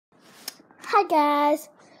Hi guys,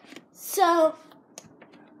 so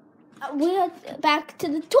we are back to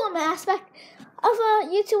the tournament aspect of a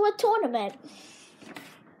YouTuber tournament.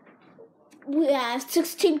 We have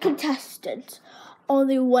 16 contestants.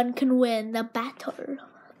 Only one can win the battle.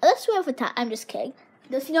 Let's wait for time. I'm just kidding.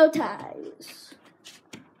 There's no ties.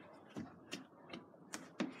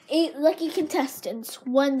 8 lucky contestants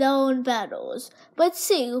won their own battles. Let's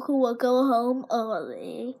see who will go home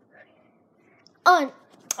early.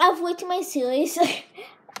 I've waited my series.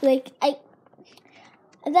 I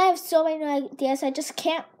have so many ideas. I just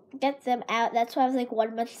can't get them out. That's why I have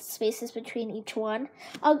 1 month spaces between each one.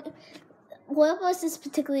 One of those is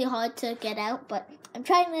particularly hard to get out, but I'm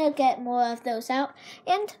trying to get more of those out.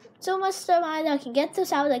 And so much so I can get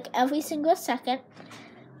those out every single second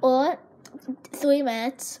or 3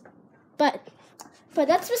 minutes. But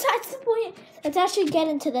that's besides the point. Let's actually get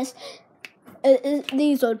into this.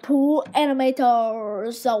 These are 2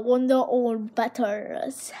 animators that won their own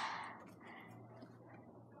battles.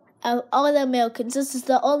 Of all the Americans, this is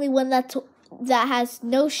the only one that has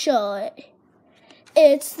no shirt.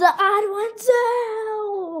 It's the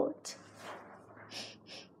Theodd1sout.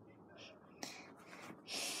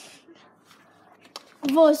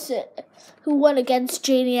 Versus who won against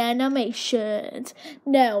Jdjzjaoapznxjskspsls.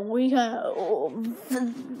 Now we have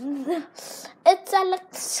it's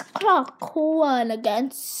Alex Clark who won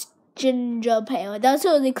against Jdjzjaoapznxjskspsls. That was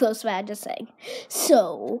really close, but I'm just saying.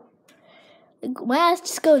 So why I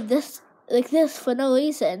just go this for no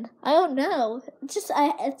reason? I don't know. It's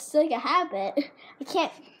like a habit. I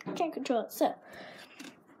can't control it. So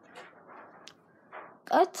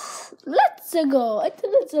let's go. I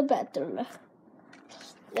think it's a battle.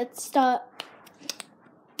 Let's start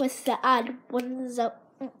with the Theodd1sout.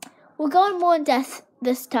 We're going more in depth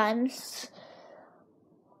this time.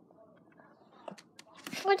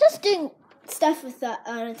 We're just doing stuff with the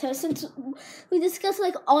Theodd1sout since we discussed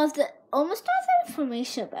almost all the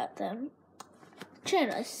information about them.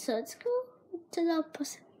 Channels. So let's go to the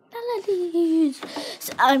personalities.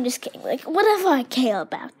 So I'm just kidding. Whatever I care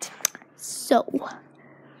about. So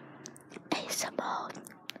ASMR.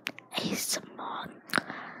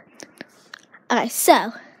 Okay,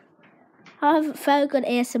 so I have very good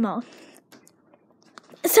ASMR.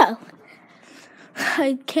 So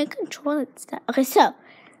I can't control it. Okay, so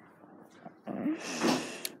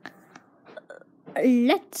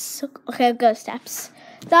let's go steps.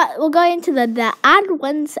 That we'll go into the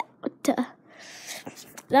Theodd1sout.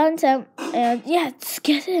 Theodd1sout, and yeah, let's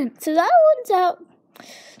get in. So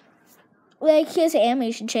Theodd1sout, here's an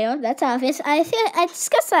animation channel. That's obvious. I think I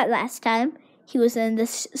discussed that last time. He was in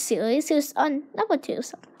this series. He was on number 2.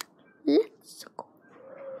 So let's go.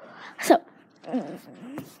 So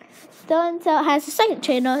Theodd1sout has a second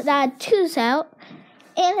channel, Theodd2sout,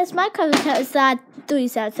 and his Minecraft account is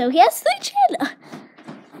Theodd3sout. So he has 3 channels.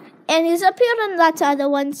 And he's appeared on lots of other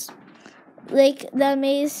ones. The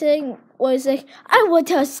amazing was I want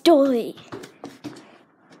to tell a story.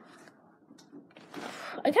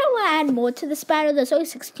 I kind of want to add more to this battle. There's only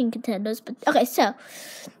 16 contenders, but okay, so.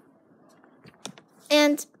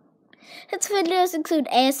 And his videos include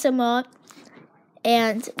ASMR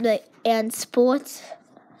and sports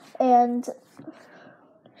and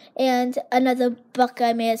another book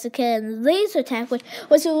I made as a kid, and laser tag, which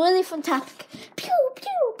was a really fun topic. Pew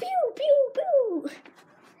pew pew pew pew.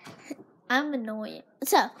 I'm annoying.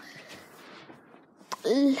 So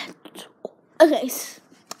let's go. Okay, so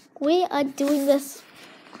we are doing this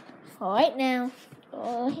right now.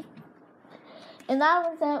 And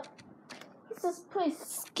Theodd1sout. This is a pretty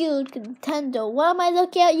skilled contender. What am I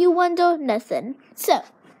looking at, you wonder? Nothing. So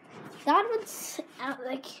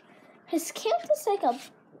Theodd1sout, his character's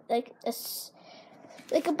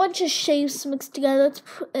like a bunch of shapes mixed together,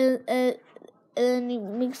 and he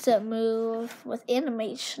makes that move with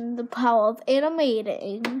animation, the power of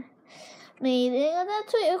animating. And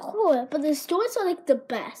that's really cool. But the stories are the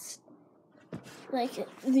best.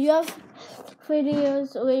 You have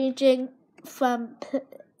videos ranging from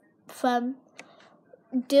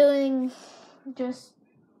doing just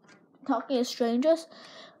talking to strangers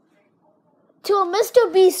to a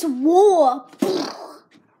Mr. Beast war.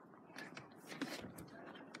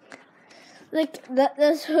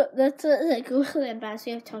 That's really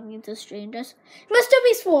embarrassing of talking to strangers. Mr.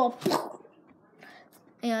 Beast war.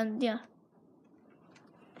 And yeah.